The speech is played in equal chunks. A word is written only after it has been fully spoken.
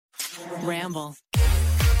Ramble.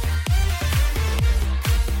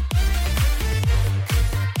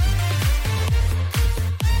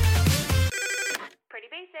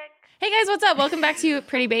 Hey guys, what's up? Welcome back to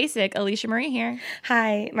Pretty Basic. Alicia Marie here.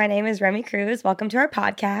 Hi, my name is Remy Cruz. Welcome to our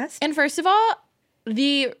podcast. And first of all,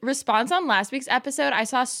 the response on last week's episode, I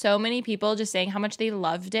saw so many people just saying how much they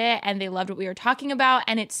loved it and they loved what we were talking about.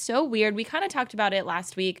 And it's so weird. We kind of talked about it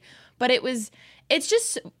last week, but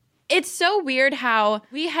it's so weird how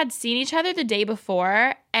we had seen each other the day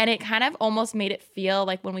before and it kind of almost made it feel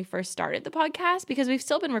like when we first started the podcast, because we've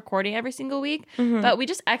still been recording every single week, but we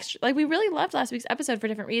just we really loved last week's episode for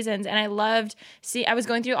different reasons. And I was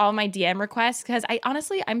going through all of my DM requests because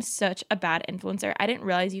I'm such a bad influencer. I didn't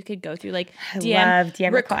realize you could go through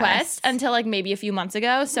DM requests until like maybe a few months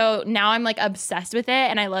ago. So now I'm like obsessed with it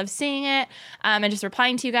and I love seeing it and just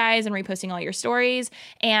replying to you guys and reposting all your stories.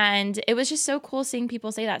 And it was just so cool seeing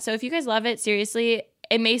people say that. So if you guys love it, seriously,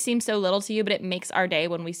 it may seem so little to you, but it makes our day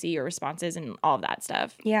when we see your responses and all of that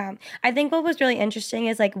stuff. Yeah. I think what was really interesting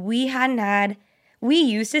is like we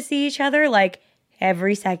used to see each other like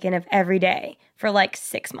every second of every day for like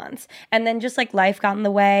 6 months. And then just like life got in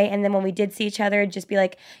the way. And then when we did see each other, it'd just be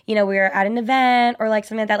like, we were at an event or like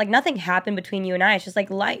something like that. Like nothing happened between you and I. It's just like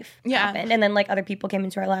life happened. And then like other people came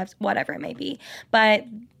into our lives, whatever it may be. But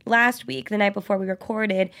last week, the night before we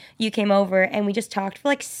recorded, you came over and we just talked for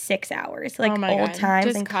like 6 hours, like old times,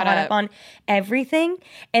 just and caught up on everything.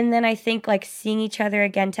 And then I think like seeing each other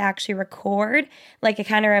again to actually record, like it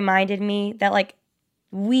kind of reminded me that like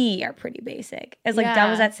we are pretty basic. As like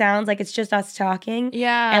dumb as that sounds, like it's just us talking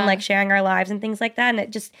and like sharing our lives and things like that. And it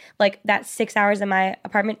just like that 6 hours in my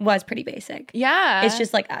apartment was pretty basic. Yeah. It's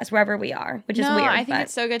just like us wherever we are, which is weird. I think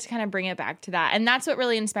it's so good to kind of bring it back to that. And that's what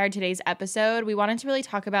really inspired today's episode. We wanted to really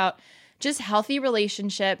talk about just healthy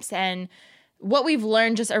relationships and what we've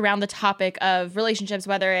learned just around the topic of relationships,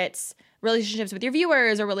 whether it's relationships with your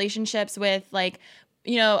viewers or relationships with like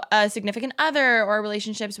a significant other or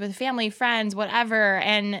relationships with family, friends, whatever,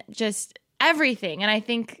 and just everything. And I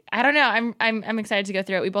think, I don't know, I'm excited to go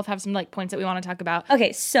through it. We both have some like points that we want to talk about.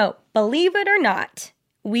 Okay, so believe it or not,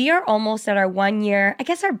 we are almost at our 1 year, I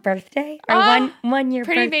guess our birthday, our one year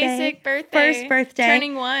pretty birthday. Basic birthday. First birthday.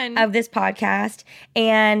 Turning 1. Of this podcast.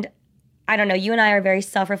 And I don't know, you and I are very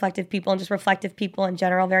self-reflective people and just reflective people in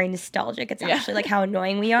general, very nostalgic. It's actually like how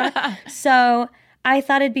annoying we are. So I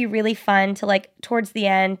thought it'd be really fun to like towards the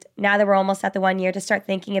end, now that we're almost at the 1 year, to start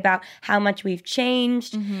thinking about how much we've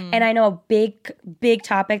changed. And I know a big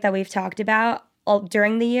topic that we've talked about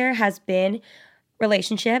during the year has been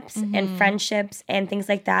relationships and friendships and things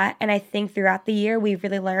like that. And I think throughout the year, we've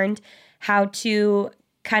really learned how to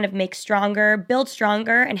kind of build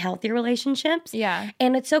stronger and healthier relationships. Yeah.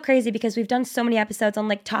 And it's so crazy because we've done so many episodes on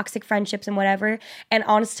like toxic friendships and whatever. And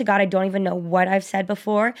honest to God, I don't even know what I've said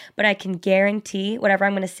before, but I can guarantee whatever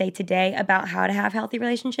I'm going to say today about how to have healthy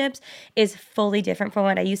relationships is fully different from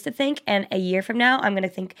what I used to think. And a year from now, I'm going to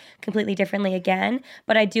think completely differently again.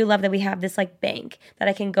 But I do love that we have this like bank that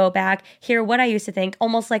I can go back, hear what I used to think,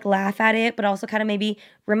 almost like laugh at it, but also kind of maybe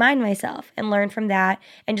remind myself and learn from that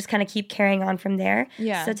and just kind of keep carrying on from there.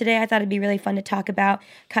 Yeah. So today I thought it'd be really fun to talk about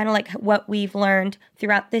kind of like what we've learned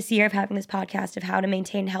throughout this year of having this podcast of how to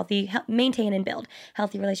maintain and build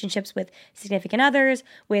healthy relationships with significant others,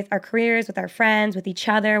 with our careers, with our friends, with each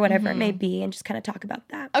other, whatever it may be, and just kind of talk about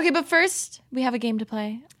that. Okay, but first, we have a game to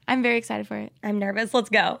play. I'm very excited for it. I'm nervous. Let's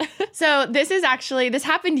go. So this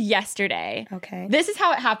happened yesterday. Okay. This is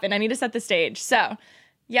how it happened. I need to set the stage. So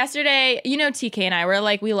yesterday, TK and I were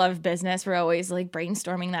like, we love business. We're always like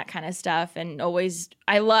brainstorming that kind of stuff. And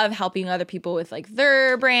I love helping other people with like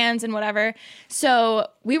their brands and whatever. So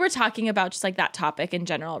we were talking about just like that topic in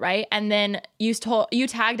general, right? And then you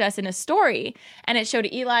tagged us in a story and it showed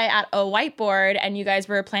Eli at a whiteboard and you guys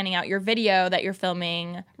were planning out your video that you're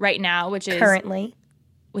filming right now, which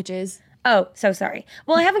is Oh, so sorry.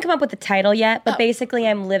 Well, I haven't come up with the title yet, but basically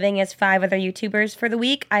I'm living as 5 other YouTubers for the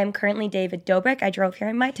week. I am currently David Dobrik. I drove here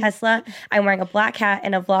in my Tesla. I'm wearing a black hat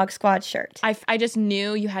and a Vlog Squad shirt. I just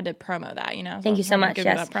knew you had to promo that, Thank you so much.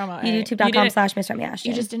 Yes. YouTube.com/MissRemyAsh.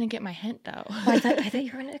 You just didn't get my hint, though. Oh, I thought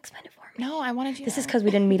you were going to explain it for me. No, I wanted you. This is because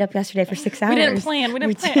we didn't meet up yesterday for 6 hours. We didn't plan.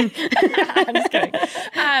 I'm just kidding.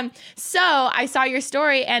 So I saw your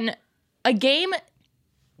story and a game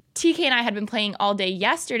TK and I had been playing all day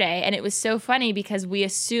yesterday, and it was so funny because we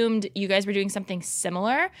assumed you guys were doing something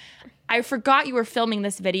similar. I forgot you were filming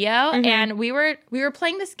this video, and we were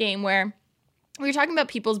playing this game where we were talking about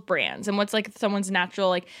people's brands and what's like someone's natural,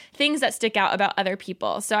 like things that stick out about other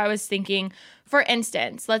people. So I was thinking, for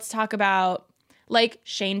instance, let's talk about like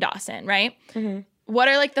Shane Dawson, right? what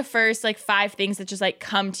are like the first like 5 things that just like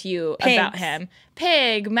come to you about him?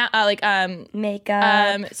 Pig, makeup,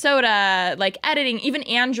 soda, like editing, even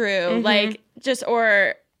Andrew, like just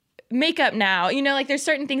or makeup now. You know, like there's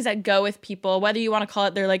certain things that go with people, whether you want to call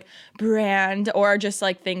it their like brand or just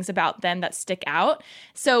like things about them that stick out.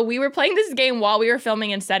 So we were playing this game while we were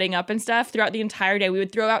filming and setting up and stuff throughout the entire day. We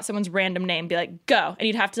would throw out someone's random name, be like, go. And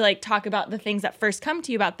you'd have to like talk about the things that first come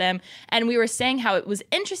to you about them. And we were saying how it was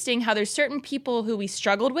interesting how there's certain people who we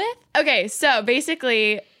struggled with. Okay, so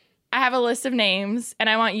basically I have a list of names, and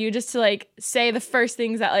I want you just to like say the first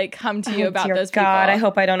things that like come to you about those people. God, I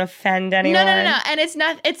hope I don't offend anyone. No. And it's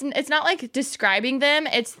not like describing them.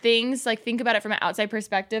 It's things like think about it from an outside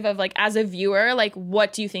perspective of like as a viewer, like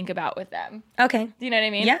what do you think about with them? Okay. Do you know what I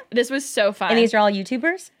mean? Yeah. This was so fun. And these are all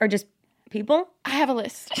YouTubers or just people? I have a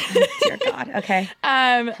list. Dear God. Okay.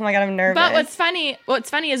 Oh my God, I'm nervous. But what's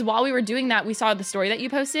funny is while we were doing that, we saw the story that you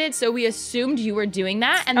posted, so we assumed you were doing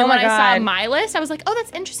that. And then when I saw my list, I was like, oh,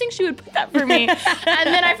 that's interesting. She would put that for me. And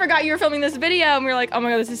then I forgot you were filming this video, and we were like, oh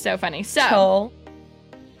my God, this is so funny. So.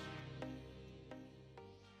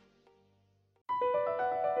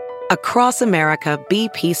 Across America,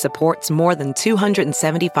 BP supports more than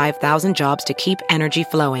 275,000 jobs to keep energy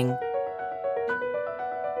flowing.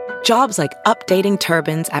 Jobs like updating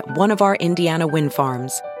turbines at one of our Indiana wind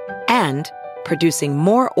farms and producing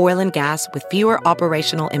more oil and gas with fewer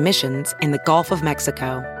operational emissions in the Gulf of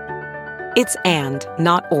Mexico. It's and,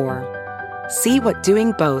 not or. See what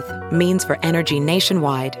doing both means for energy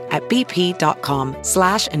nationwide at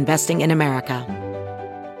bp.com/investing in America.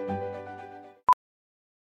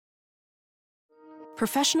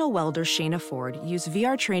 Professional welder Shayna Ford used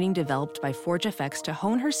VR training developed by ForgeFX to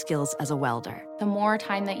hone her skills as a welder. The more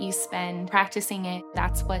time that you spend practicing it,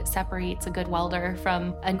 that's what separates a good welder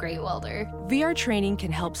from a great welder. VR training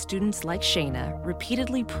can help students like Shayna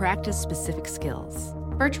repeatedly practice specific skills.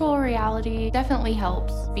 Virtual reality definitely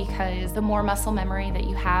helps because the more muscle memory that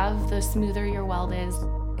you have, the smoother your weld is.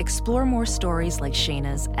 Explore more stories like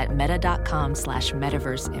Shayna's at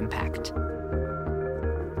meta.com/metaverseimpact.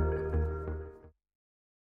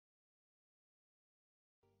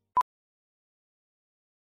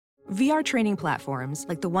 VR training platforms,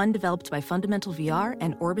 like the one developed by Fundamental VR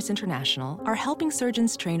and Orbis International, are helping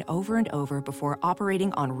surgeons train over and over before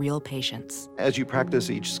operating on real patients. As you practice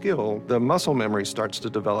each skill, the muscle memory starts to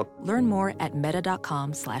develop. Learn more at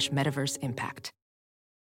meta.com/metaverseimpact.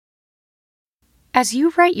 As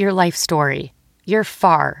you write your life story, you're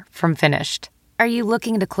far from finished. Are you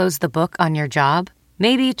looking to close the book on your job?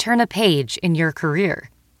 Maybe turn a page in your career?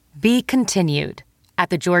 Be continued at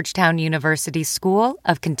the Georgetown University School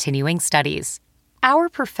of Continuing Studies. Our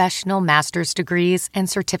professional master's degrees and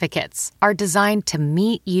certificates are designed to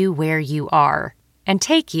meet you where you are and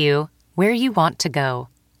take you where you want to go.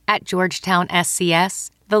 At Georgetown SCS,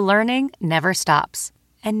 the learning never stops,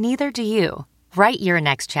 and neither do you. Write your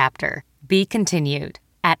next chapter. Be continued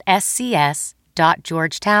at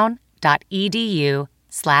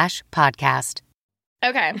scs.georgetown.edu/podcast.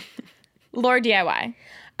 Okay. Lore DIY.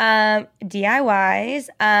 DIYs,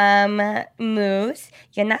 mousse.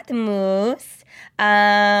 You're not the mousse.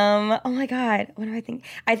 Oh my God, what do I think?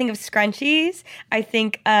 I think of scrunchies. I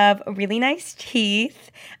think of really nice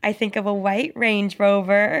teeth. I think of a white Range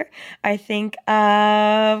Rover. I think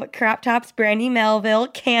of Crop Tops, Brandy Melville,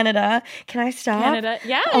 Canada. Can I stop? Canada.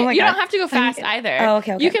 Yeah. Oh my you God. don't have to go fast either. Oh,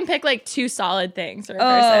 okay. You can pick like 2 solid things for a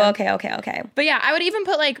person. person. Okay. But yeah, I would even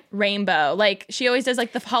put like rainbow. Like she always does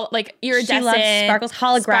like the like iridescent. She loves sparkles,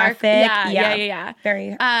 holographic. Yeah.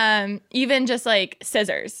 Very. Even just like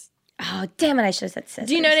scissors. Oh, damn it. I should have said scissors.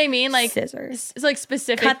 Do you know what I mean? Like scissors. It's like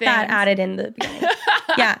specific Cut things. that added in the beginning.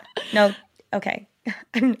 Yeah. No. Okay.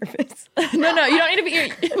 I'm nervous. No, you don't need to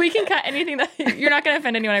be. We can cut anything that you're not going to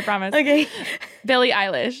offend anyone. I promise. Okay. Billie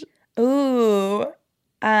Eilish. Ooh.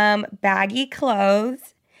 Baggy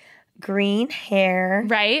clothes, green hair.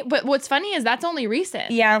 Right. But what's funny is that's only recent.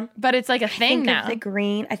 Yeah. But it's like a thing now. Of the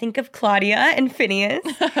green. I think of Claudia and Phineas.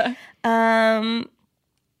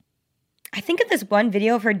 I think of this one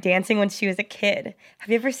video of her dancing when she was a kid. Have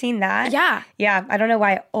you ever seen that? Yeah. Yeah. I don't know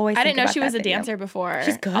why I always I think didn't know about she was that a video. dancer before.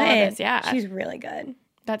 She's good. All of this, yeah. She's really good.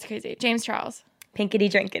 That's crazy. James Charles. Pinkity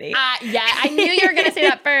drinkity. Yeah. I knew you were going to say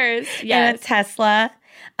that first. Yes. And a Tesla.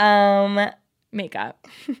 Makeup.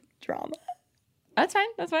 Drama. That's fine.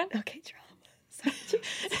 Okay, drama.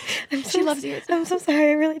 She loves you. I'm so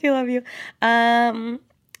sorry. I really do love you. The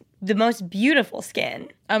most beautiful skin.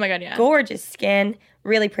 Oh my God, yeah. Gorgeous skin.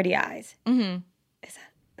 Really pretty eyes. Mm-hmm.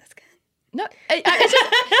 That's good. No, it's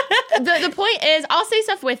just, the point is, I'll say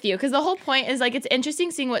stuff with you because the whole point is like it's interesting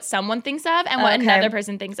seeing what someone thinks of and what another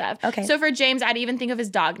person thinks of. Okay. So for James, I'd even think of his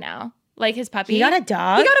dog now. like his puppy. He got a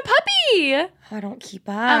dog? He got a puppy. Oh, I don't keep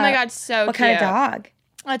up. Oh my God, so What cute. kind of dog?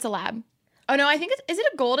 Oh, it's a lab. Oh no, I think is it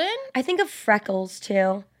a golden? I think of Freckles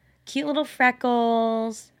too. Cute little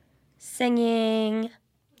Freckles. Singing.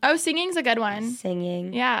 Oh, singing's a good one.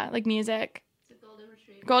 Singing. Yeah, like music. It's a golden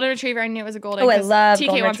retriever. Golden retriever. I knew it was a golden. Oh, I 'cause love TK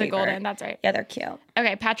golden wants retriever. a golden. That's right. Yeah, they're cute.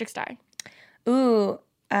 Okay, Patrick Star. Ooh.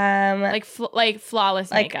 Like flawless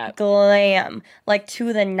Like makeup. glam. Like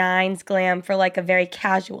to the nines glam for like a very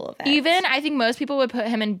casual event. Even I think most people would put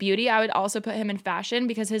him in beauty. I would also put him in fashion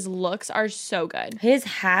because his looks are so good. his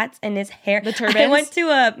hats and his hair. The turbans? I went to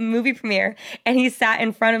a movie premiere and he sat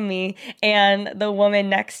in front of me, and the woman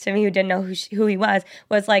next to me who didn't know who he was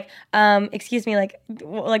like, excuse me, like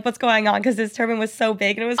what's going on? Because his turban was so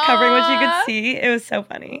big and it was covering what you could see. It was so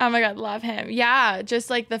funny. Oh my God, love him. Yeah, just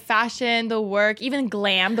like the fashion, the work, even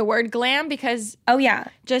glam, the word glam, because Oh yeah,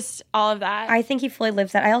 just all of that. I think he fully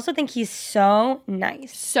lives that. I also think he's so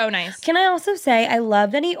nice. So nice. Can I also say I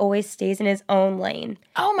love that he always stays in his own lane.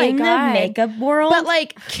 Oh my in God. the makeup world. But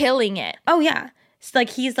like killing it. Oh yeah. So,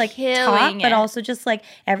 like he's like Killing top, it. but also just like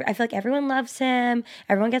I feel like everyone loves him.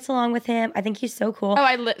 Everyone gets along with him. I think he's so cool.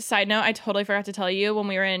 Oh, side note, I totally forgot to tell you when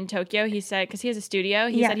we were in Tokyo, he said, because he has a studio,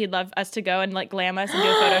 he Yeah. said he'd love us to go and like glam us and do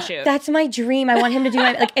a photo shoot. That's my dream. I want him to do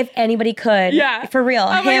it. Like if anybody could. Yeah. For real.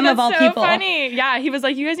 Oh my Him God, of all that's so people. funny. Yeah, he was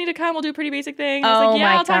like, you guys need to come. We'll do a pretty basic thing. I was Oh like,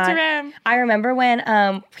 yeah, my I'll talk to God. him. I remember when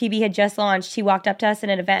PB had just launched, he walked up to us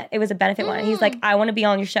in an event. It was a benefit one. And he's like, I want to be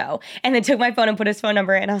on your show. And then took my phone and put his phone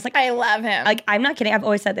number in. I was like, I love him. like, I'm not kidding. I've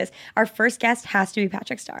always said this. Our first guest has to be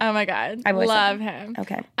Patrick Star. Oh my God. I've always said love that. him.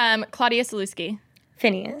 Okay. Claudia Saluski.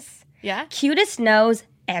 Phineas. Yeah. Cutest nose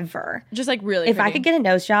ever. Just like really If I pretty. could get a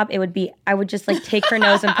nose job, it would be, I would just like take her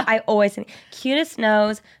nose and I always think, cutest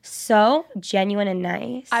nose, so genuine and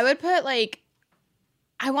nice. I would put like,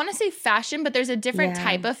 I want to say fashion, but there's a different Yeah.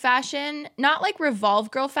 type of fashion. Not like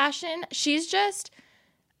Revolve girl fashion.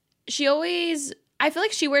 She always, I feel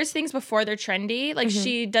like she wears things before they're trendy. Like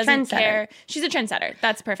she doesn't Trendsetter. care. She's a trendsetter.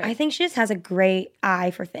 That's perfect. I think she just has a great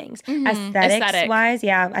eye for things. Aesthetics wise,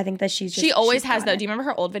 yeah, I think that she's just, she always she's has got though. it. Do you remember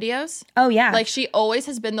her old videos? Oh yeah. Like she always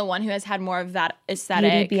has been the one who has had more of that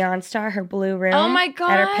aesthetic. Beauty Beyond Star, her blue room. Oh my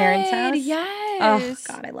God. At her parents' house. Yes.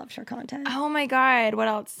 Oh God, I loved her content. Oh my God. What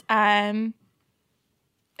else?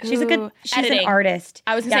 She's a good, she's editing. an artist.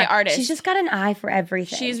 I was gonna say artist. She's just got an eye for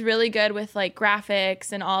everything. She's really good with like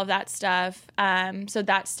graphics and all of that stuff. So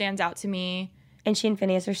that stands out to me. and she and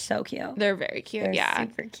Phineas are so cute. They're very cute. They're yeah.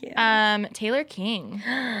 super cute. Taylor King.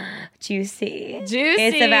 Juicy. Juicy.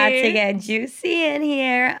 It's about to get juicy in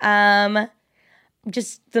here.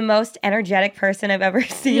 Just the most energetic person I've ever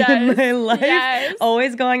seen in Yes. my life. Yes.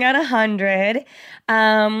 Always going at 100.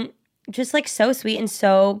 Just like so sweet and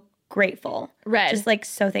so grateful. Red. Just like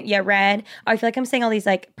so red. I feel like I'm saying all these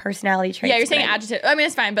like personality traits. Yeah, you're saying but adjective. I mean,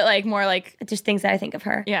 it's fine, but like more like, just things that I think of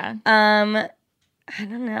her. yeah. I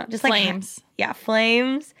don't know. Just like Flames. Yeah,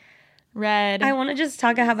 flames. Red. I want to just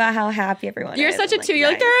talk about how happy everyone You're is. such a and, two. You're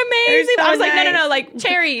like, nice. they're amazing. They're I so was like, no, nice. like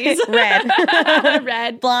cherries. Red.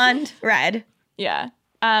 Red. Blonde, red. Yeah.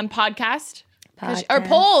 Podcast. Or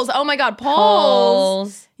polls. Oh my God, polls.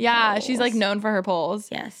 Polls. Yeah, she's like known for her polls.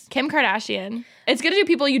 Yes. Kim Kardashian. It's good to do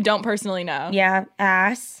people you don't personally know. Yeah,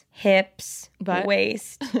 ass, hips, Butt.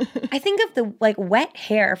 waist. I think of the like wet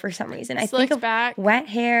hair for some reason. I Slicked think of back. wet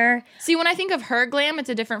hair. See, when I think of her glam, it's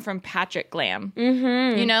a different from Patrick glam.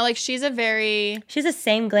 Mm-hmm. You know, like she's a very, She's the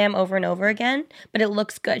same glam over and over again, but it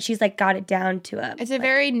looks good. She's like got it down to a. it's a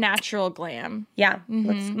very natural glam. Yeah,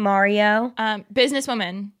 looks Mario.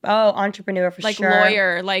 Businesswoman, Oh, entrepreneur for like sure.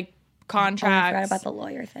 lawyer, like Oh, I contracts. forgot about the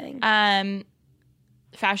lawyer thing.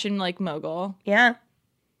 Fashion like mogul. Yeah.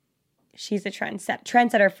 She's a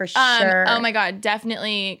trendsetter for sure. Oh my God,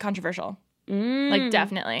 definitely controversial. Like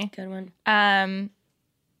definitely. Good one.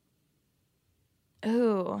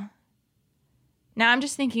 Ooh. Now I'm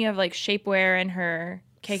just thinking of like shapewear and her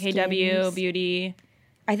KKW Skims. beauty.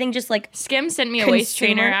 I think just like Skim sent me a waist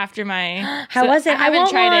Consumer. trainer after my. How was it? I haven't want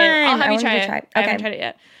tried it. I'll one. have I you want try you it. to try it. I haven't Okay. tried it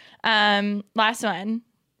yet. Last one,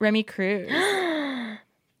 Remy Cruz.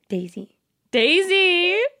 Daisy.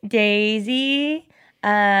 Daisy.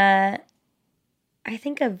 I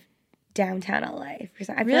think of downtown LA. For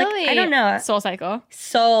some, I feel Really? like, I don't know. Soul Cycle.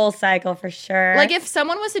 Soul Cycle for sure. Like if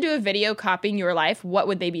someone was to do a video copying your life, what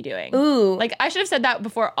would they be doing? Ooh. Like I should have said that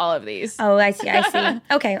before all of these. Oh, I see.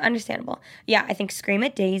 Okay, understandable. Yeah, I think Scream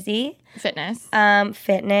at Daisy, Fitness.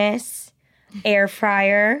 fitness, air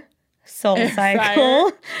fryer, Soul Air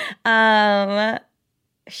Cycle,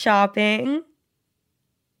 shopping.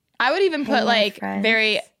 I would even put Hang out like friends.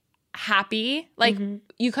 very happy. Like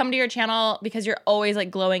you come to your channel because you're always like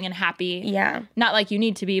glowing and happy. Yeah. Not like you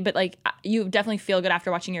need to be, but like you definitely feel good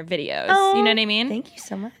after watching your videos. Oh, you know what I mean? Thank you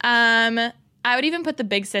so much. I would even put the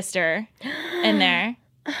big sister in there.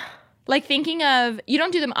 Like thinking of, you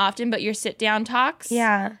don't do them often, but your sit down talks.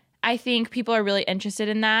 Yeah. I think people are really interested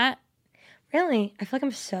in that. Really? I feel like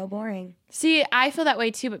I'm so boring. See, I feel that way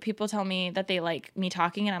too, but people tell me that they like me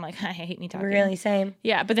talking, and I'm like, I hate me talking. Really? Same.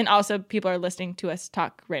 Yeah, but then also people are listening to us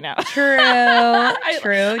talk right now. True. True.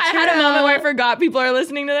 I had a moment where I forgot people are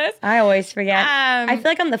listening to this. I always forget. I feel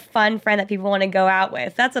like I'm the fun friend that people want to go out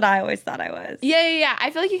with. That's what I always thought I was. Yeah. I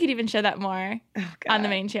feel like you could even show that more on the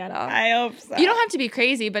main channel. I hope so. You don't have to be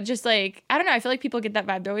crazy, but just like, I don't know. I feel like people get that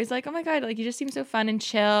vibe. They're always like, oh my God, like you just seem so fun and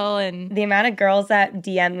chill. And the amount of girls that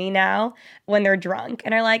DM me now when they're drunk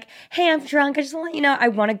and are like, hey, I'm drunk. I just want to let you know I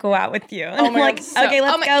want to go out with you. And I'm like, okay,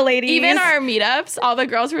 let's go, ladies. Even our meetups, all the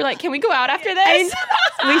girls were like, can we go out after this?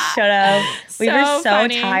 We should have. We were so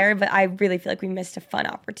funny. tired, but I really feel like we missed a fun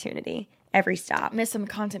opportunity every stop. Missed some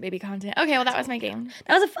content, baby content. Okay, well, that was my game.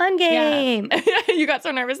 That was a fun game. Yeah. You got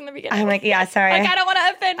so nervous in the beginning. I'm like, yeah, sorry. Like, I don't want to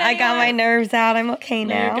offend anyone. I got my nerves out. I'm okay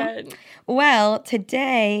now. You're good. Well,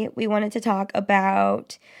 today we wanted to talk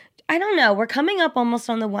about, I don't know, we're coming up almost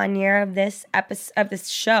on the 1 year of this episode, of this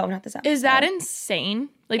show, not this episode. Is that insane?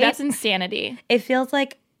 Like, that's insanity. It feels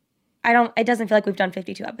like, it doesn't feel like we've done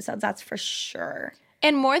 52 episodes, that's for sure.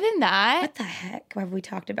 And more than that. What the heck have we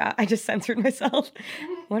talked about? I just censored myself.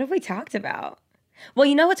 What have we talked about? Well,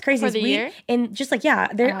 you know what's crazy For the year? And just like, I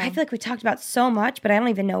feel like we talked about so much, but I don't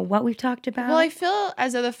even know what we've talked about. Well, I feel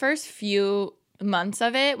as though the first few months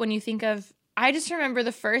of it, when you think of, I just remember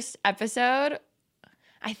the first episode,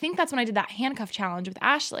 I think that's when I did that handcuff challenge with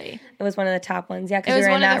Ashley. It was one of the top ones, yeah, It because we was were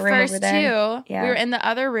in one of that the room first over there. two. Yeah. We were in the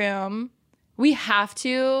other room. We have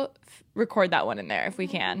to record that one in there if we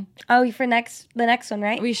can. Oh, for the next one,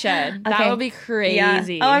 right? We should. That Okay. would be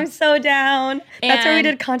crazy. Yeah. Oh, I'm so down. That's where we And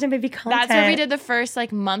did content, baby content. That's where we did the first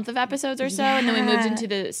like month of episodes or so, and then we moved into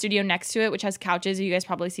the studio next to it, which has couches. You guys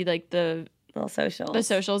probably see like the little socials. the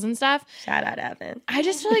socials and stuff. Shout out Evan. I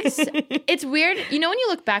just feel like it's weird. You know when you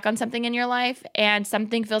look back on something in your life and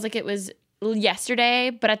something feels like it was yesterday,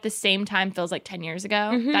 but at the same time feels like 10 years ago?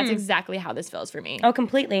 Mm-hmm. That's exactly how this feels for me. Oh,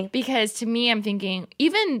 completely. Because to me, I'm thinking,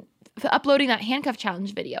 even uploading that handcuff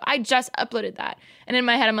challenge video, I just uploaded that. And in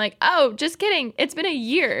my head, I'm like, oh, just kidding. It's been a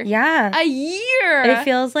year. Yeah. A year. It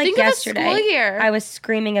feels like Think yesterday. Of a school year. I was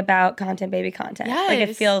screaming about content, baby content. Like it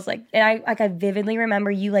Yes. feels like, and I vividly remember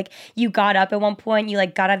you got up at one point. You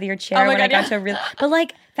like got out of your chair Oh my when God, I got yeah. to a real. But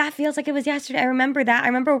like that feels like it was yesterday. I remember that. I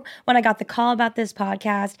remember when I got the call about this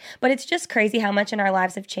podcast. But it's just crazy how much in our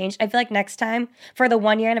lives have changed. I feel like next time for the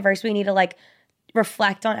 1 year anniversary, we need to like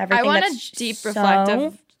reflect on everything. I want that's a deep so, reflect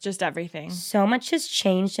of just everything. So much has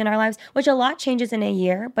changed in our lives, which a lot changes in a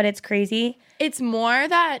year, but it's crazy. It's more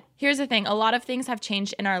that, here's the thing, a lot of things have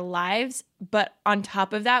changed in our lives, but on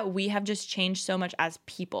top of that, we have just changed so much as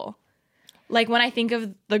people. Like when I think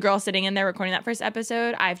of the girl sitting in there recording that first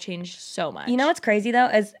episode, I've changed so much. You know what's crazy though,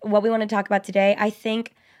 is what we want to talk about today. I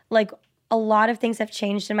think like a lot of things have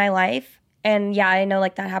changed in my life. And yeah, I know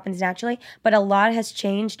like that happens naturally, but a lot has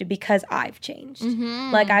changed because I've changed.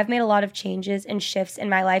 Mm-hmm. Like I've made a lot of changes and shifts in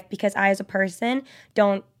my life because I as a person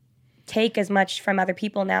don't take as much from other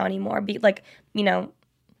people now anymore. Be like, you know,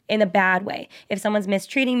 in a bad way. If someone's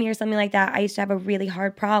mistreating me or something like that, I used to have a really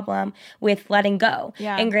hard problem with letting go.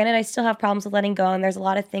 Yeah. And granted, I still have problems with letting go, and there's a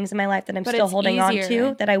lot of things in my life that I'm But still it's holding on easier.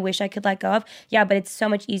 to that I wish I could let go of. Yeah, but it's so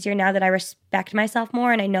much easier now that I respect myself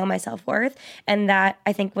more and I know my self-worth. And that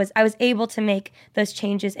I think I was able to make those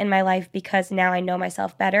changes in my life because now I know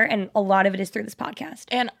myself better. And a lot of it is through this podcast.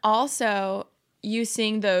 And also, you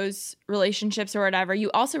seeing those relationships or whatever,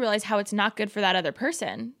 you also realize how it's not good for that other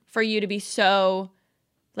person for you to be so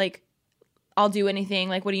like, I'll do anything.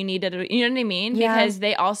 Like, what do you need to do? You know what I mean? Yeah. Because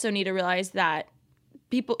they also need to realize that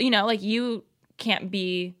people, you know, like you can't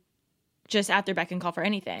be just at their beck and call for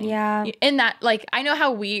anything. Yeah. In that, like, I know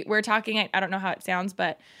how we're talking. I don't know how it sounds,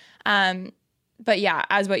 but yeah,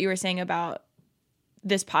 as what you were saying about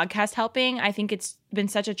this podcast helping, I think it's been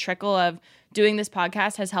such a trickle of doing this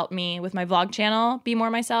podcast has helped me with my vlog channel be more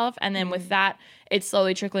myself. And then with that, it's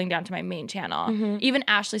slowly trickling down to my main channel. Even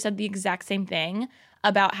Ashley said the exact same thing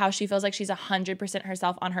about how she feels like she's 100%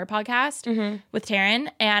 herself on her podcast with Taryn.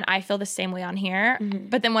 And I feel the same way on here.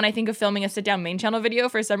 But then when I think of filming a sit down main channel video,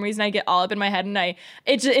 for some reason I get all up in my head and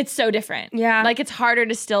it's so different. Yeah. Like it's harder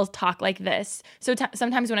to still talk like this. So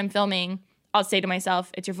sometimes when I'm filming, I'll say to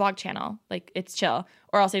myself, it's your vlog channel. Like, it's chill.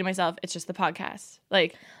 Or I'll say to myself, it's just the podcast.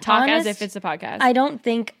 Like, talk as if it's a podcast. I don't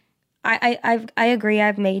think I agree.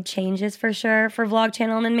 I've made changes for sure for vlog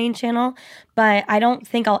channel and then main channel, but I don't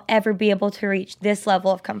think I'll ever be able to reach this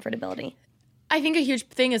level of comfortability. I think a huge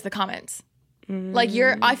thing is the comments. Like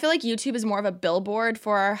I feel like YouTube is more of a billboard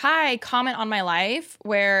for, hi, comment on my life,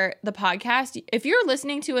 where the podcast, if you're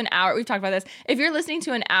listening to an hour, we've talked about this, if you're listening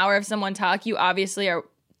to an hour of someone talk, you obviously are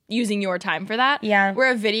using your time for that. Yeah.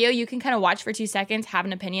 Where a video, you can kind of watch for 2 seconds, have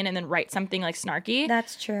an opinion, and then write something like snarky.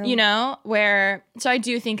 That's true. You know, so I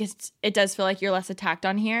do think it does feel like you're less attacked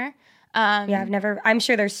on here. I'm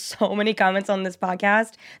sure there's so many comments on this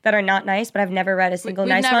podcast that are not nice, but I've never read a single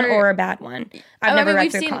one or a bad one. I've never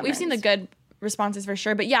read through comments. We've seen the good responses for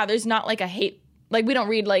sure, but yeah, there's not like a hate, like we don't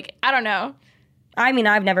read like, I don't know. I mean,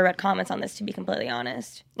 I've never read comments on this, to be completely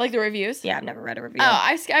honest. Like the reviews? Yeah, I've never read a review. Oh,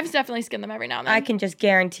 I've definitely skimmed them every now and then. I can just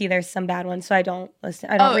guarantee there's some bad ones, so I don't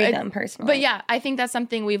listen. I don't read them personally. But yeah, I think that's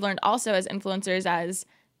something we've learned also as influencers. As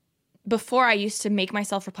before, I used to make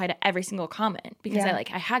myself reply to every single comment because I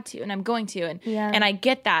had to, and I'm going to, and I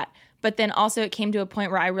get that. But then also it came to a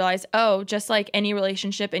point where I realized, just like any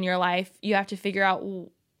relationship in your life, you have to figure out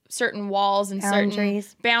certain walls and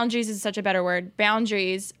boundaries. Boundaries is such a better word.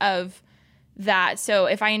 Boundaries of that. So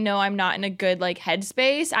if I know I'm not in a good like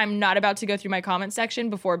headspace, I'm not about to go through my comment section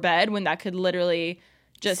before bed when that could literally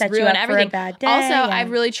just set ruin you up everything. For a bad day. Also,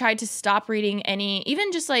 I've really tried to stop reading any,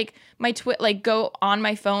 even just like my go on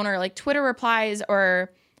my phone or like Twitter replies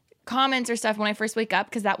or comments or stuff when I first wake up,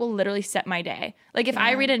 because that will literally set my day. Like if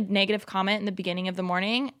I read a negative comment in the beginning of the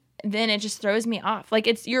morning, then it just throws me off.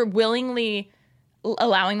 Like you're willingly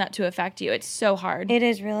allowing that to affect you. It's so hard. It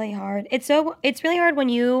is really hard. It's really hard when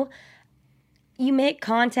you make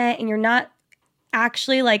content and you're not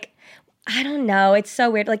actually like, I don't know. It's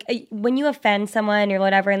so weird. Like when you offend someone or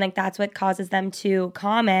whatever, and like that's what causes them to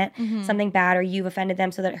comment something bad, or you've offended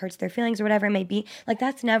them so that it hurts their feelings or whatever it may be. Like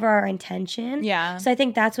that's never our intention. Yeah. So I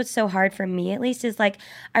think that's what's so hard for me, at least, is like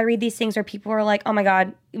I read these things where people are like, oh my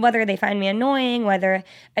God, whether they find me annoying, whether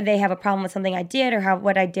they have a problem with something I did or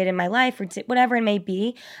what I did in my life or whatever it may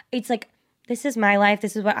be. It's like, this is my life.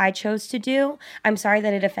 This is what I chose to do. I'm sorry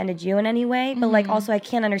that it offended you in any way, but like also I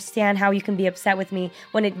can't understand how you can be upset with me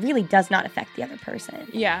when it really does not affect the other person.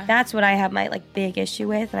 Yeah. That's what I have my like big issue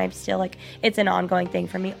with, and I'm still like, it's an ongoing thing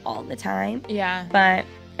for me all the time. Yeah. But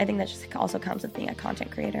I think that just also comes with being a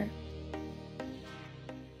content creator.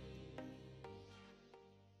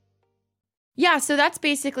 Yeah, so that's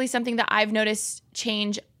basically something that I've noticed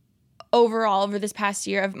change overall over this past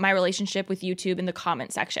year of my relationship with YouTube in the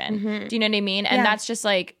comment section. Do you know what I mean? And that's just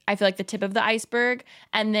like, I feel like the tip of the iceberg.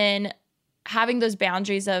 And then having those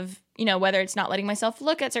boundaries of, you know, whether it's not letting myself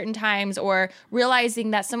look at certain times or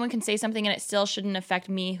realizing that someone can say something and it still shouldn't affect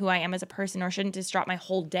me, who I am as a person, or shouldn't disrupt my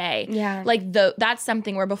whole day. Yeah. Like that's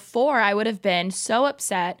something where before I would have been so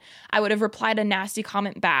upset. I would have replied a nasty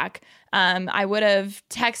comment back. I would have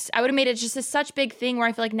made it just such big thing where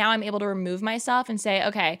I feel like now I'm able to remove myself and say,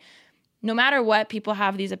 okay, no matter what, people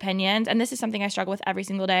have these opinions, and this is something I struggle with every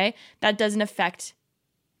single day, that doesn't affect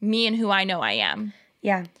me and who I know I am.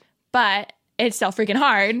 Yeah. But it's still freaking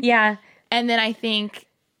hard. Yeah. And then I think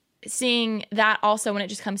seeing that also when it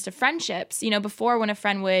just comes to friendships, you know, before when a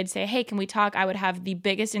friend would say, hey, can we talk? I would have the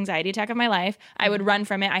biggest anxiety attack of my life. I would run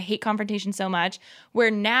from it. I hate confrontation so much.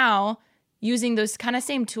 Where now, using those kind of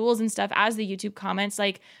same tools and stuff as the YouTube comments,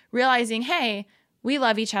 like realizing, hey, we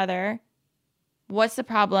love each other. What's the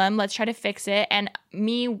problem? Let's try to fix it. And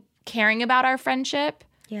me caring about our friendship.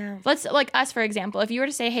 Yeah. Let's, like us, for example, if you were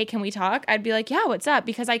to say, hey, can we talk? I'd be like, yeah, what's up?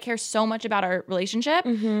 Because I care so much about our relationship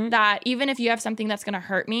that even if you have something that's going to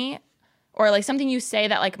hurt me, or like something you say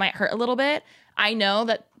that like might hurt a little bit, I know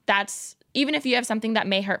that that's, even if you have something that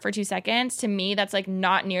may hurt for 2 seconds, to me, that's like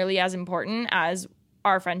not nearly as important as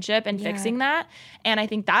our friendship and fixing that. And I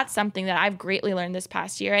think that's something that I've greatly learned this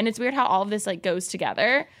past year. And it's weird how all of this like goes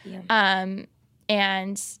together. Yeah.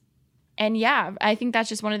 And yeah, I think that's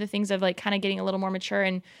just one of the things of like kind of getting a little more mature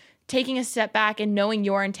and taking a step back and knowing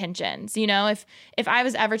your intentions. You know, if I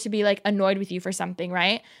was ever to be like annoyed with you for something,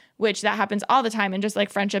 right? Which that happens all the time in just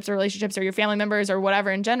like friendships or relationships or your family members or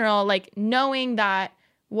whatever in general, like knowing that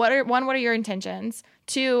what are your intentions?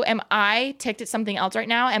 2, am I ticked at something else right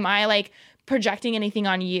now? Am I like projecting anything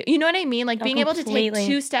on you? You know what I mean? Like being able to take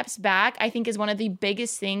 2 steps back, I think is one of the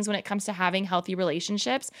biggest things when it comes to having healthy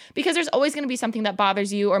relationships, because there's always going to be something that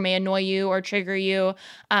bothers you or may annoy you or trigger you.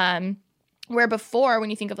 Where before, when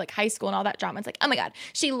you think of like high school and all that drama, it's like, oh my God,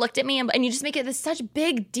 she looked at me, and you just make it this such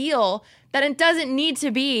big deal that it doesn't need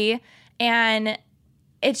to be. And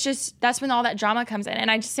it's just, that's when all that drama comes in.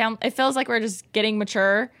 And it feels like we're just getting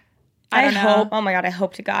mature. I don't know. Oh my God, I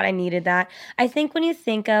hope to God I needed that. I think when you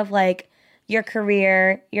think of like your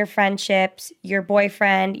career, your friendships, your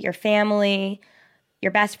boyfriend, your family,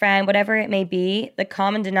 your best friend, whatever it may be, the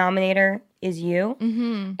common denominator is you.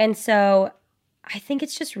 Mm-hmm. And so I think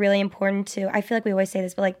it's just really important to, I feel like we always say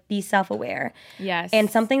this, but like be self-aware. Yes. And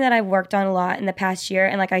something that I've worked on a lot in the past year,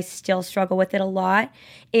 and like I still struggle with it a lot,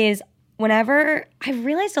 is whenever I've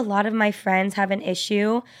realized a lot of my friends have an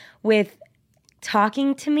issue with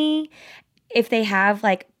talking to me if they have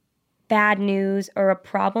like bad news or a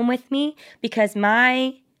problem with me, because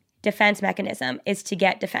my defense mechanism is to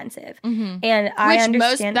get defensive. Mm-hmm. And I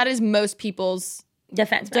understand that is most people's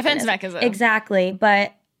defense mechanism. Exactly.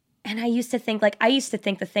 But I used to think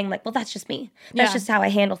the thing like, well, that's just me. That's just how I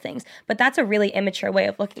handle things. But that's a really immature way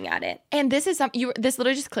of looking at it. And this is this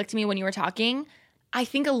literally just clicked to me when you were talking. I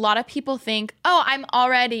think a lot of people think, oh, I'm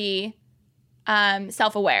already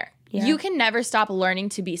self-aware. Yeah. You can never stop learning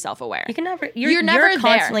to be self-aware. You can never. You're never You're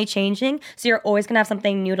constantly changing, so you're always gonna have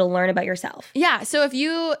something new to learn about yourself. Yeah. So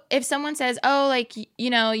if someone says, oh, like, you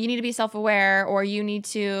know, you need to be self-aware, or you need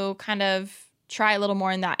to kind of try a little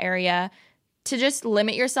more in that area, to just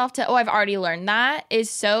limit yourself to, oh, I've already learned that, is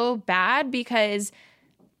so bad, because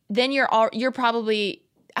then you're probably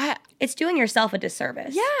it's doing yourself a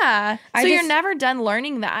disservice. Yeah. So you're never done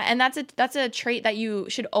learning that. And that's a trait that you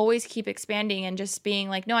should always keep expanding, and just being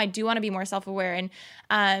like, no, I do want to be more self-aware.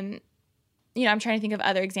 And, you know, I'm trying to think of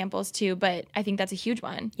other examples too, but I think that's a huge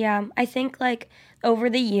one. Yeah. I think like over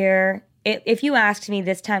the year, if you asked me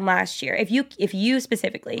this time last year, if you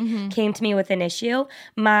specifically came to me with an issue,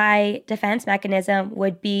 my defense mechanism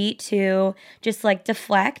would be to just like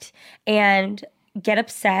deflect and get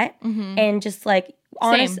upset and just like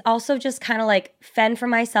also just kind of like fend for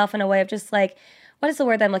myself in a way of just like, what is the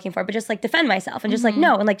word that I'm looking for? But just like defend myself and just like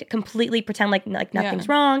no, and like completely pretend like nothing's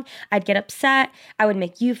wrong. I'd get upset. I would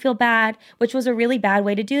make you feel bad, which was a really bad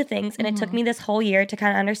way to do things. And it took me this whole year to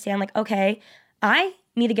kind of understand like, okay, I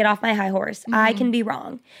need to get off my high horse. I can be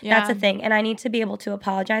wrong. That's a thing. And I need to be able to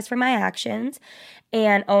apologize for my actions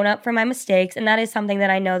and own up for my mistakes. And that is something that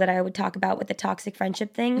I know that I would talk about with the toxic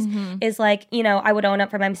friendship things is like, you know, I would own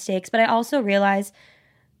up for my mistakes. But I also realized,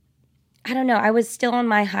 I don't know, I was still on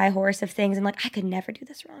my high horse of things and like, I could never do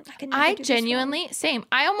this wrong. I genuinely, same.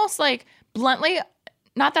 I almost like bluntly,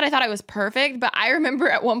 not that I thought I was perfect, but I remember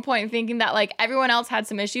at one point thinking that like everyone else had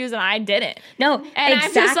some issues and I didn't. No, and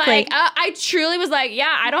exactly. I'm just like, I truly was like,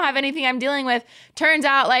 yeah, I don't have anything I'm dealing with. Turns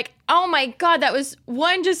out like, oh my God, that was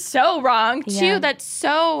one, just so wrong. Yeah. Two, that's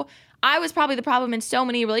so, I was probably the problem in so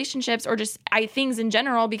many relationships or just things in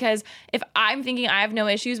general, because if I'm thinking I have no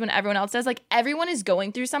issues when everyone else does, like everyone is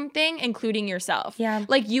going through something, including yourself. Yeah.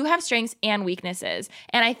 Like you have strengths and weaknesses.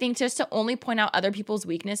 And I think just to only point out other people's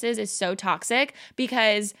weaknesses is so toxic,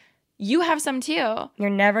 because you have some too. You're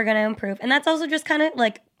never going to improve. And that's also just kind of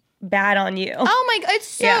like bad on you. Oh my God. It's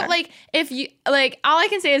so like, if you like, all I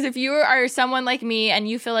can say is if you are someone like me and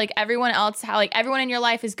you feel like everyone else, how like everyone in your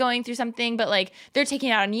life is going through something, but like they're taking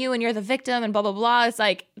it out on you and you're the victim and blah, blah, blah. It's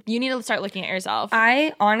like, you need to start looking at yourself.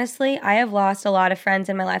 I have lost a lot of friends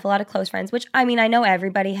in my life, a lot of close friends, which I mean, I know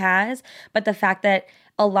everybody has, but the fact that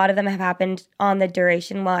a lot of them have happened on the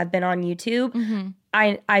duration while I've been on YouTube,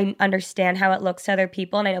 I understand how it looks to other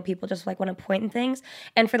people, and I know people just like want to point in things.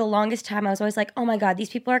 And for the longest time, I was always like, oh my God, these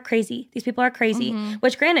people are crazy. These people are crazy,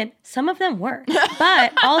 which granted, some of them were.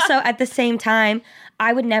 But also at the same time,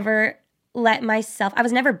 I would never I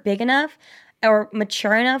was never big enough or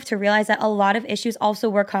mature enough to realize that a lot of issues also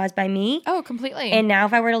were caused by me. Oh, completely. And now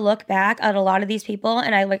if I were to look back at a lot of these people,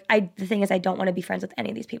 and the thing is, I don't want to be friends with any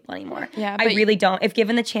of these people anymore. Yeah, I really don't. If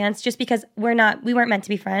given the chance, just because we weren't meant to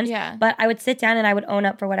be friends. Yeah. But I would sit down and I would own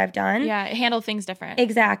up for what I've done. Yeah, handle things different.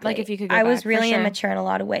 Exactly. Like if you could go I back, was for really sure. immature in a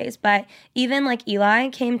lot of ways. But even like Eli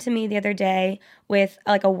came to me the other day with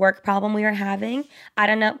like a work problem we were having. I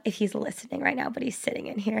don't know if he's listening right now, but he's sitting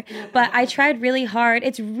in here. But I tried really hard.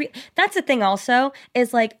 That's the thing also,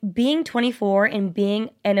 is like being 24 and being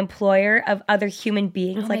an employer of other human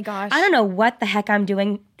beings. Oh like, my gosh. I don't know what the heck I'm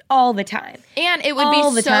doing all the time. And it would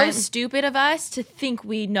be so stupid of us to think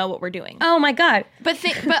we know what we're doing. Oh my God. But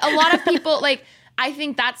a lot of people, like, I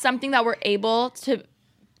think that's something that we're able to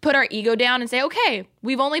put our ego down and say, okay,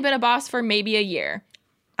 we've only been a boss for maybe a year.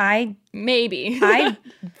 I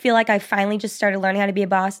feel like I finally just started learning how to be a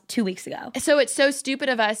boss 2 weeks ago. So it's so stupid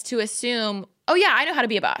of us to assume, oh yeah, I know how to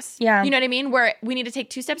be a boss. Yeah. You know what I mean? Where we need to take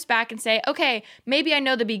 2 steps back and say, okay, maybe I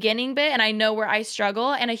know the beginning bit and I know where I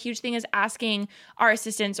struggle. And a huge thing is asking our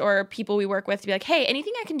assistants or people we work with to be like, hey,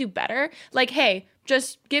 anything I can do better? Like, hey,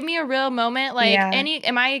 just give me a real moment. Like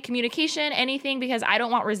am I communication, anything, because I don't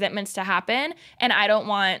want resentments to happen and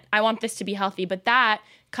I want this to be healthy. But that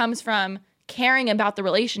comes from caring about the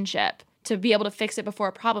relationship, to be able to fix it before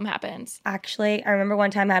a problem happens. Actually, I remember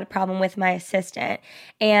one time I had a problem with my assistant,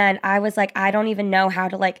 and I was like, I don't even know how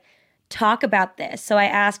to like talk about this. So I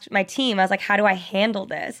asked my team, I was like, how do I handle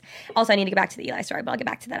this? Also, I need to get back to the Eli story, but I'll get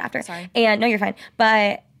back to that after. Sorry. And no, you're fine.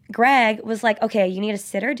 But Greg was like, okay, you need to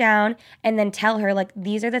sit her down and then tell her, like,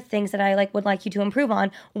 these are the things that I like would like you to improve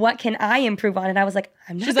on. What can I improve on? And I was like,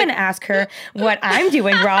 I'm not going to ask her what I'm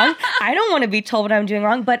doing wrong. I don't want to be told what I'm doing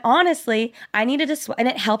wrong. But honestly, I needed to, and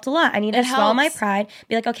it helped a lot. I needed to swallow my pride,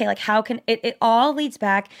 be like, okay, like how can, it all leads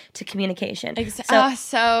back to communication.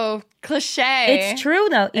 So cliche. It's true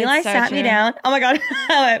though. Eli sat me down. Oh my God,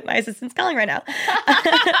 my assistant's calling right now.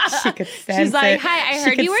 She could sense it. She's like, hi, I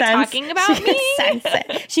heard you were talking about me. She could sense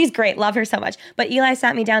it. She's great. Love her so much. But Eli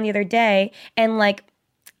sat me down the other day and like,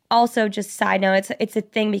 also just side note, it's a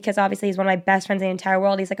thing because obviously he's one of my best friends in the entire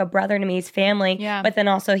world. He's like a brother to me. He's family. Yeah. But then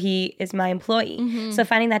also he is my employee. Mm-hmm. So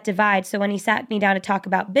finding that divide. So when he sat me down to talk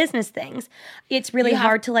about business things, it's really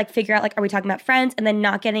hard to like figure out like, are we talking about friends and then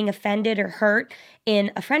not getting offended or hurt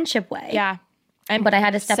in a friendship way. Yeah. But I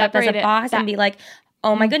had to step up as a boss and be like,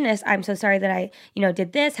 oh my goodness, I'm so sorry that I,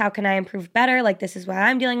 did this. How can I improve better? Like, this is what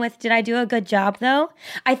I'm dealing with. Did I do a good job though?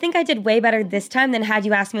 I think I did way better this time than had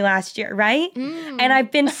you asked me last year, right? And I've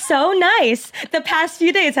been so nice the past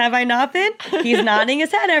few days. Have I not been? He's nodding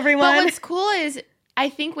his head, everyone. But what's cool is I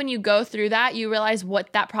think when you go through that, you realize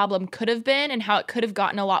what that problem could have been and how it could have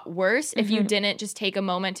gotten a lot worse if you didn't just take a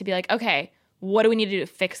moment to be like, okay, what do we need to do to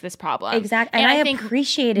fix this problem? Exactly. And I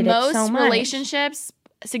appreciated it so much. Most relationships,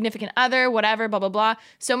 significant other, whatever, blah, blah, blah.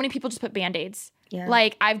 So many people just put Band-Aids. Yeah.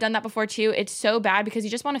 Like, I've done that before too. It's so bad because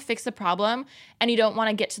you just want to fix the problem and you don't want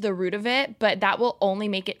to get to the root of it, but that will only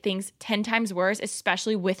make it things 10 times worse,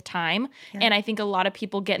 especially with time. Yeah. And I think a lot of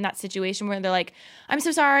people get in that situation where they're like, I'm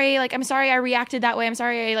so sorry. Like, I'm sorry I reacted that way. I'm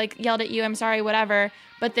sorry I like yelled at you. I'm sorry, whatever.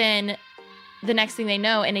 But then the next thing they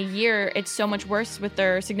know, in a year, it's so much worse with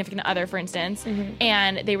their significant other, for instance. Mm-hmm.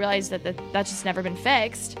 And they realize that that's just never been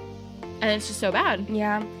fixed. And it's just so bad.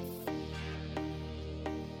 Yeah.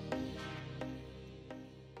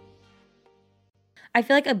 I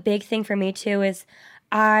feel like a big thing for me too is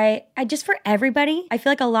I just for everybody, I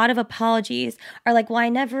feel like a lot of apologies are like, well, I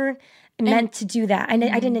never meant to do that. I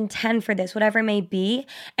didn't intend for this, whatever it may be.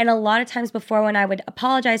 And a lot of times before when I would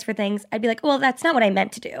apologize for things, I'd be like, well, that's not what I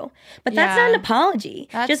meant to do. But that's not an apology.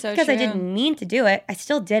 That's just so because true. I didn't mean to do it, I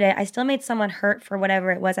still did it. I still made someone hurt for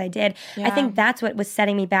whatever it was I did. Yeah. I think that's what was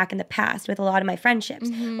setting me back in the past with a lot of my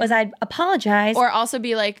friendships was I'd apologize. Or also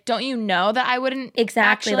be like, don't you know that I wouldn't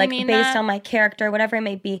exactly like mean based that? on my character, whatever it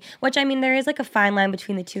may be. Which I mean, there is like a fine line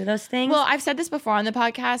between the two of those things. Well, I've said this before on the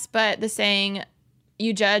podcast, but the saying,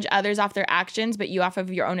 you judge others off their actions, but you off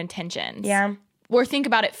of your own intentions. Yeah. Or think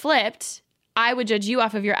about it flipped. I would judge you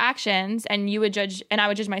off of your actions, and you would judge, and I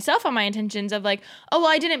would judge myself on my intentions of like, oh, well,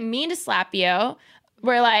 I didn't mean to slap you.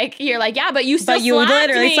 Where like, you're like, yeah, but you still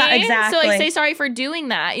slapped me. Exactly. So like, say sorry for doing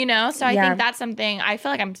that, So I think that's something I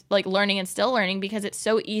feel like I'm like learning and still learning because it's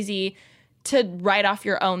so easy to write off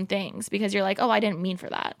your own things because you're like, oh, I didn't mean for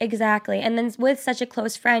that. Exactly. And then with such a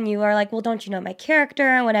close friend, you are like, well, don't you know my character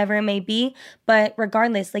and whatever it may be. But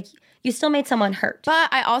regardless, like you still made someone hurt.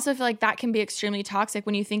 But I also feel like that can be extremely toxic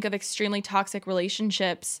when you think of extremely toxic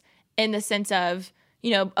relationships in the sense of,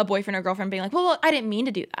 a boyfriend or girlfriend being like, well, I didn't mean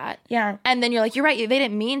to do that. Yeah. And then you're like, you're right. They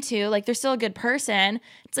didn't mean to. Like, they're still a good person.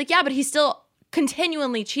 It's like, yeah, but he's still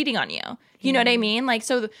continually cheating on you. You know what I mean? Like,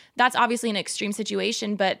 so that's obviously an extreme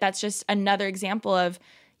situation, but that's just another example of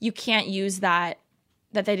you can't use that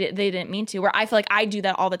they didn't mean to, where I feel like I do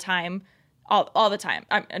that all the time. All the time.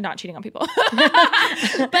 I'm not cheating on people.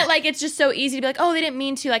 But like, it's just so easy to be like, oh, they didn't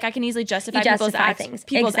mean to. Like, I can easily justify people's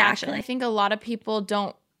actions. I think a lot of people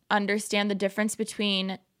don't understand the difference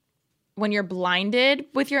between when you're blinded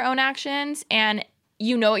with your own actions and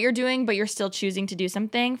you know what you're doing, but you're still choosing to do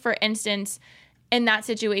something. For instance, in that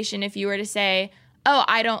situation, if you were to say, oh,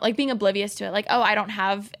 I don't, like being oblivious to it, like, oh, I don't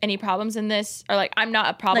have any problems in this, or like, I'm not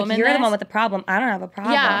a problem like, in this. You're the one with the problem. I don't have a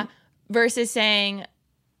problem. Yeah. Versus saying,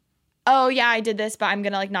 oh, yeah, I did this, but I'm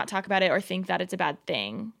going to like not talk about it or think that it's a bad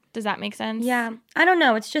thing. Does that make sense? Yeah. I don't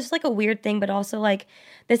know. It's just like a weird thing, but also like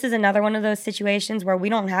this is another one of those situations where we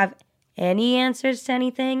don't have any answers to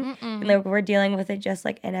anything. And like, we're dealing with it just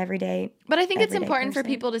like an everyday. But I think it's important for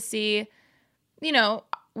people to see,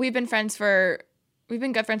 we've been good friends for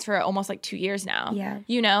almost like 2 years now. Yeah.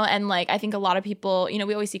 And like, I think a lot of people, we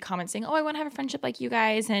always see comments saying, oh, I want to have a friendship like you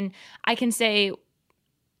guys. And I can say,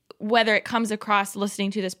 whether it comes across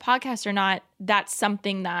listening to this podcast or not, that's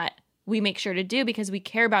something that we make sure to do because we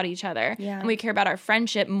care about each other. Yeah. And we care about our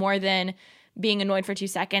friendship more than being annoyed for 2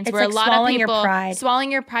 seconds. It's where like a lot swallowing of people your pride.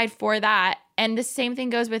 swallowing your pride for that And the same thing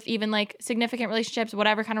goes with even like significant relationships,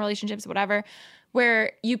 whatever kind of relationships, whatever,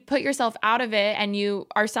 where you put yourself out of it and you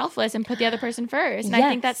are selfless and put the other person first. And I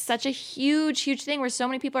think that's such a huge, huge thing where so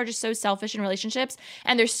many people are just so selfish in relationships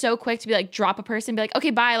and they're so quick to be like, drop a person, be like,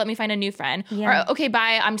 okay, bye, let me find a new friend. Or okay,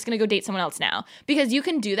 bye, I'm just going to go date someone else now. Because you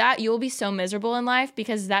can do that. You will be so miserable in life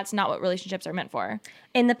because that's not what relationships are meant for.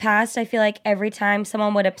 In the past, I feel like every time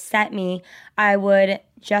someone would upset me, I would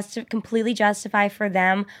just completely justify for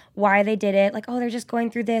them why they did it. Like, oh, they're just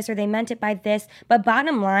going through this or they meant it by this. But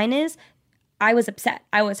bottom line is, I was upset.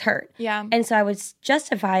 I was hurt. Yeah. And so I would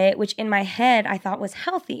justify it, which in my head I thought was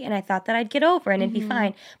healthy. And I thought that I'd get over and it'd be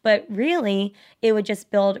fine. But really, it would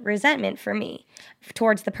just build resentment for me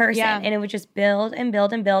towards the person. Yeah. And it would just build and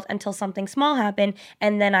build and build until something small happened.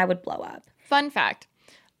 And then I would blow up. Fun fact.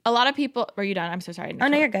 A lot of people, were you done? I'm so sorry. Oh,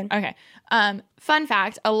 no, you're good. Okay. Fun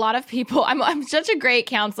fact, a lot of people, I'm such a great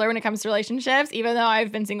counselor when it comes to relationships, even though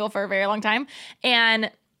I've been single for a very long time.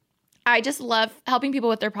 And I just love helping people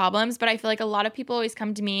with their problems, but I feel like a lot of people always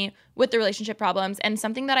come to me with the relationship problems. And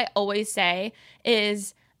something that I always say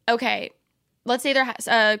is, okay, let's say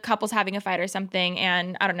a couple's having a fight or something.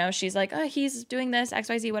 And I don't know, she's like, oh, he's doing this,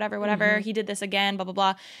 XYZ, whatever. He did this again, blah, blah,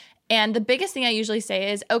 blah. And the biggest thing I usually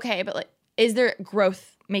say is, okay, but like, is there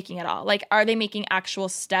growth making it all? Like, are they making actual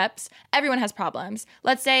steps? Everyone has problems.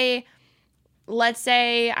 Let's say,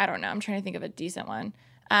 I don't know, I'm trying to think of a decent one.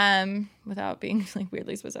 Without being like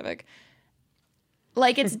weirdly specific.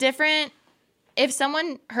 Like it's different if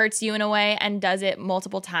someone hurts you in a way and does it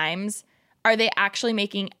multiple times, are they actually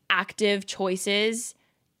making active choices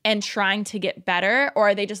and trying to get better, or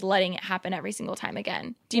are they just letting it happen every single time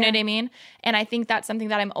again? Do you know what I mean? And I think that's something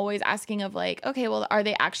that I'm always asking of like, okay, well, are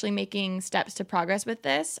they actually making steps to progress with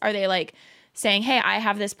this? Are they like saying, hey, I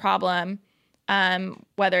have this problem,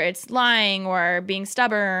 whether it's lying or being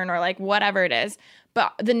stubborn or like whatever it is.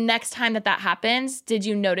 But the next time that happens, did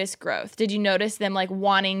you notice growth? Did you notice them like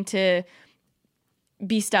wanting to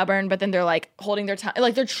be stubborn, but then they're like holding their tongue,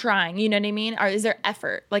 like they're trying, you know what I mean? Or is there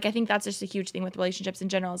effort? Like, I think that's just a huge thing with relationships in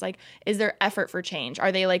general is like, is there effort for change?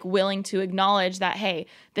 Are they like willing to acknowledge that, hey,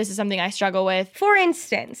 this is something I struggle with? For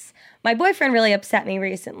instance, my boyfriend really upset me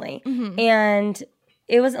recently. And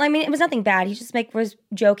it was nothing bad. He just was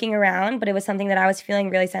joking around, but it was something that I was feeling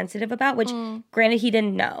really sensitive about, which granted he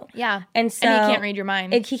didn't know. Yeah. And so he can't read your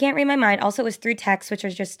mind. He can't read my mind. Also, it was through text, which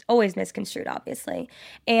was just always misconstrued, obviously.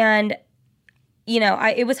 And, you know,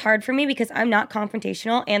 it was hard for me because I'm not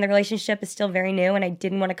confrontational and the relationship is still very new and I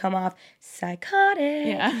didn't want to come off psychotic.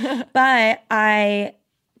 Yeah. But I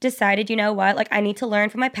decided, you know what, like I need to learn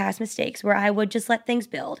from my past mistakes where I would just let things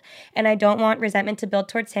build. And I don't want resentment to build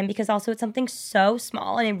towards him because also it's something so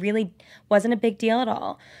small and it really wasn't a big deal at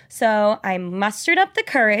all. So I mustered up the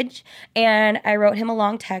courage and I wrote him a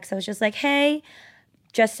long text. I was just like, hey,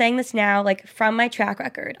 just saying this now, like from my track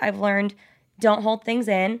record, I've learned don't hold things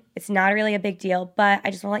in. It's not really a big deal, but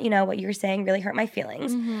I just want to let you know what you were saying really hurt my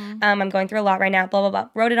feelings. I'm going through a lot right now, blah, blah, blah.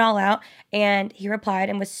 Wrote it all out. And he replied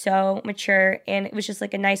and was so mature. And it was just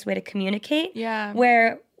like a nice way to communicate. Yeah.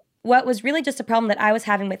 Where what was really just a problem that I was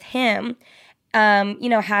having with him, you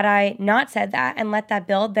know, had I not said that and let that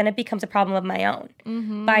build, then it becomes a problem of my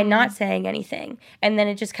own by not saying anything. And then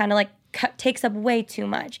it just kind of like takes up way too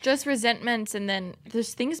much. Just resentments, and then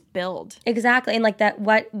those things build. Exactly. And like that,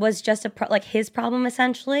 what was just like his problem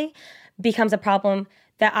essentially becomes a problem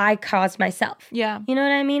that I caused myself. Yeah. You know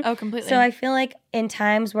what I mean? Oh, completely. So I feel like in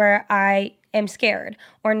times where I am scared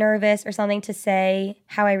or nervous or something to say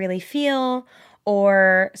how I really feel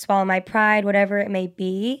or swallow my pride, whatever it may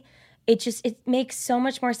be, it makes so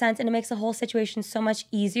much more sense and it makes the whole situation so much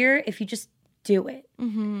easier if you just do it.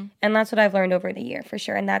 And that's what I've learned over the year for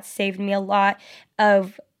sure. And that's saved me a lot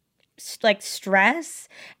of like stress,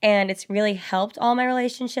 and it's really helped all my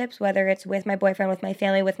relationships, whether it's with my boyfriend, with my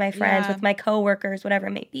family, with my friends, with my coworkers, whatever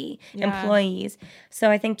it may be, employees. So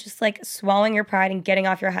I think just like swallowing your pride and getting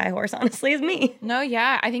off your high horse honestly is me. No,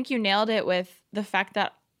 yeah. I think you nailed it with the fact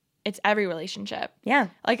that it's every relationship. Yeah.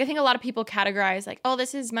 Like I think a lot of people categorize like, oh,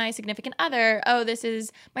 this is my significant other. Oh, this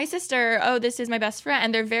is my sister. Oh, this is my best friend.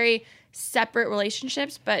 And they're very separate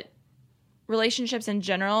relationships, but relationships in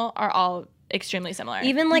general are all extremely similar.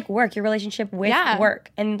 Even like work, your relationship with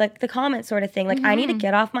work and like the comment sort of thing. Like I need to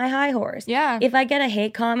get off my high horse. Yeah. If I get a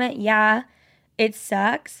hate comment, yeah, it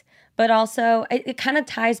sucks. But also it kind of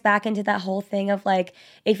ties back into that whole thing of like,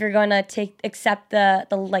 if you're going to accept the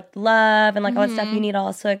like love and like all that stuff, you need to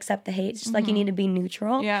also accept the hate. It's just like you need to be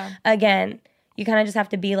neutral. Yeah. Again, you kind of just have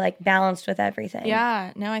to be like balanced with everything.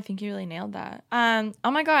 Yeah, no, I think you really nailed that.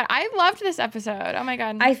 Oh my God, I loved this episode. Oh my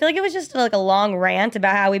God. I feel like it was just like a long rant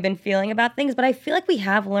about how we've been feeling about things, but I feel like we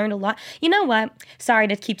have learned a lot. You know what? Sorry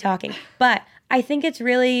to keep talking, but I think it's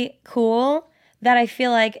really cool that I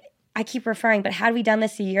feel like I keep referring, but had we done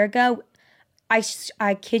this a year ago,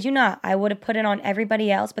 I kid you not, I would have put it on everybody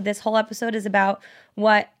else, but this whole episode is about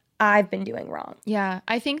what I've been doing wrong. Yeah,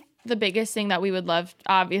 I think the biggest thing that we would love,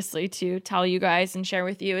 obviously, to tell you guys and share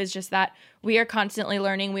with you is just that we are constantly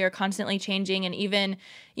learning, we are constantly changing, and even,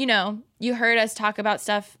 you know, you heard us talk about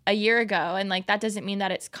stuff a year ago, and like that doesn't mean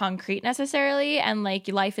that it's concrete necessarily, and like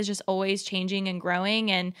life is just always changing and growing,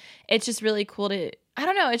 and it's just really cool to, I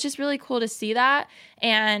don't know, it's just really cool to see that,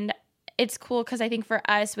 and it's cool because I think for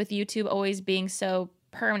us with YouTube always being so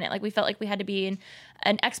permanent, like we felt like we had to be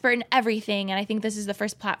an expert in everything, and I think this is the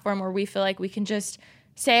first platform where we feel like we can just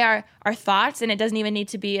say our thoughts, and it doesn't even need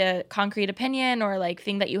to be a concrete opinion or like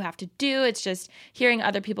thing that you have to do. It's just hearing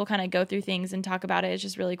other people kind of go through things and talk about it is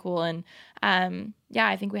just really cool. And yeah,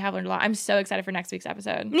 I think we have learned a lot. I'm so excited for next week's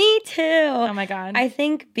episode. Me too. Oh my God. I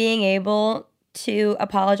think being able to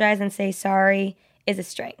apologize and say sorry is a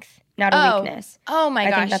strength, not a weakness. Oh my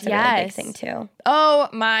gosh, I think that's a really big thing too. Oh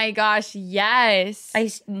my gosh, yes.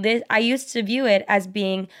 I used to view it as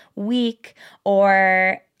being weak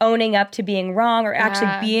or owning up to being wrong or actually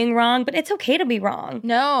being wrong, but it's okay to be wrong.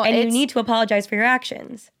 No, and you need to apologize for your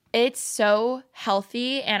actions. It's so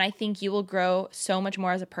healthy, and I think you will grow so much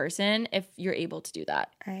more as a person if you're able to do that.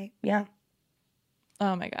 Yeah.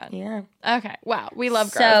 Oh my God. Yeah. Okay. Wow. We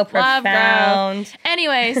love growth. So profound. Love growth.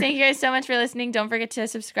 Anyways, thank you guys so much for listening. Don't forget to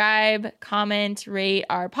subscribe, comment, rate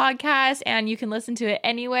our podcast, and you can listen to it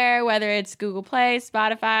anywhere, whether it's Google Play,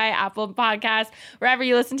 Spotify, Apple Podcasts, wherever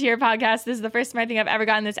you listen to your podcast. This is the first time I think I've ever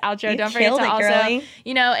gotten this outro. Don't forget to also, girly.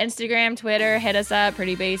 you know, Instagram, Twitter, hit us up.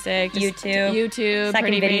 Pretty basic. Just YouTube. Second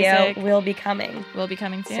Pretty video basic. will be coming. Will be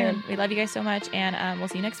coming soon. We love you guys so much, and we'll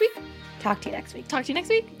see you next week. Talk to you next week. Talk to you next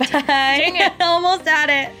week. Bye. Dang it. Almost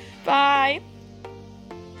at it. Bye.